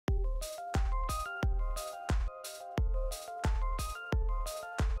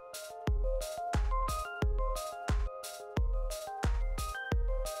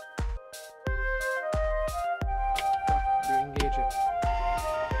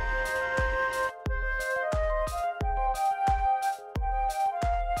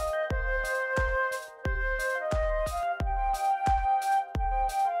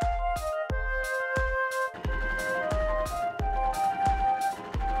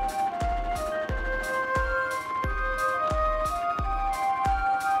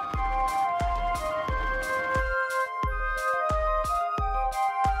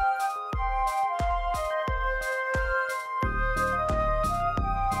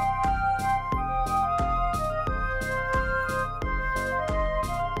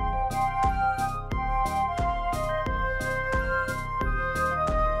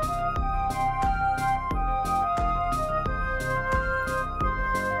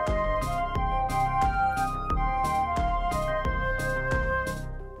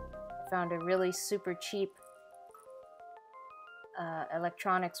really super cheap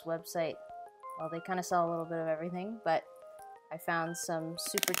electronics website. Well, they kind of sell a little bit of everything, but I found some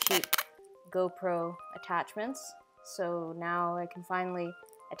super cheap GoPro attachments. So now I can finally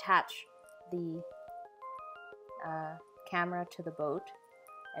attach the camera to the boat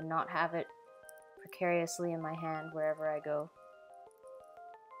and not have it precariously in my hand wherever I go.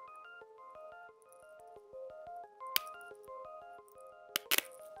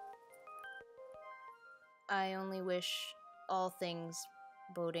 I only wish all things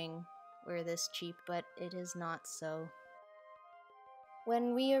boating were this cheap, but it is not so.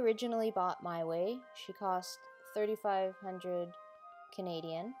 When we originally bought Maiweh, she cost 3,500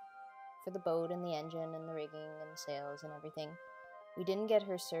 Canadian for the boat and the engine and the rigging and the sails and everything. We didn't get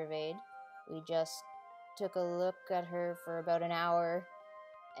her surveyed. We just took a look at her for about an hour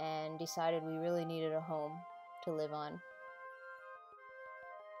and decided we really needed a home to live on.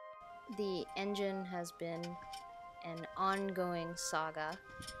 The engine has been an ongoing saga.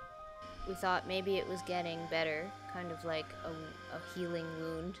 We thought maybe it was getting better, kind of like a healing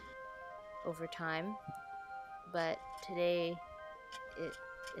wound over time, but today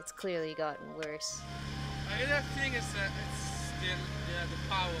it's clearly gotten worse. The other thing is that it's still the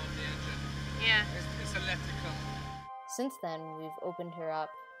power of the engine. Yeah. It's electrical. Since then, we've opened her up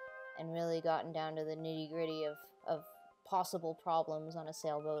and really gotten down to the nitty-gritty of possible problems on a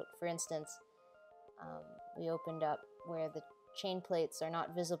sailboat. For instance, we opened up where the chain plates are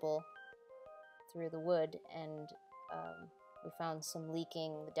not visible through the wood, and we found some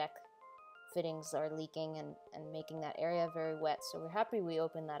leaking. The deck fittings are leaking and making that area very wet, so we're happy we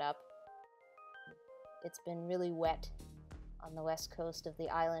opened that up. It's been really wet on the west coast of the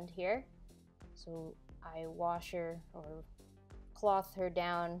island here, so I wash her or cloth her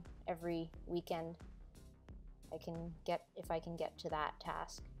down every weekend. If I can get to that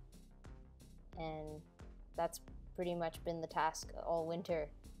task, and that's pretty much been the task all winter,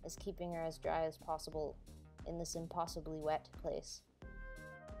 is keeping her as dry as possible in this impossibly wet place.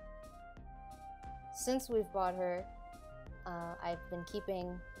 Since we've bought her, I've been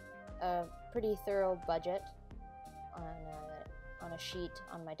keeping a pretty thorough budget on a sheet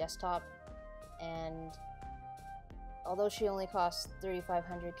on my desktop, and although she only cost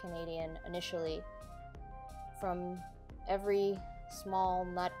 3,500 Canadian initially, from every small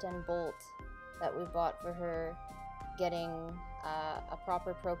nut and bolt that we bought for her, getting a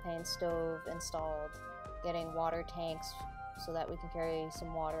proper propane stove installed, getting water tanks so that we can carry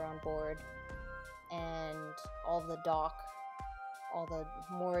some water on board, and all the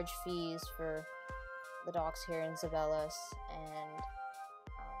moorage fees for the docks here in Zavelas, and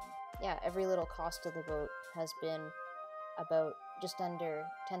yeah, every little cost of the boat has been about just under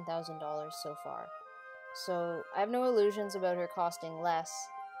 $10,000 so far. So I have no illusions about her costing less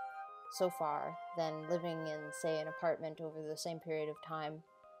so far than living in, say, an apartment over the same period of time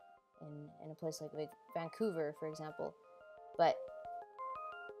in a place like Vancouver, for example. But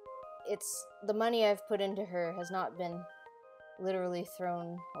the money I've put into her has not been literally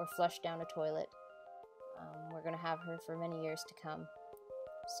thrown or flushed down a toilet. We're going to have her for many years to come.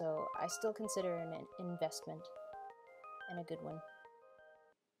 So I still consider it an investment, and a good one.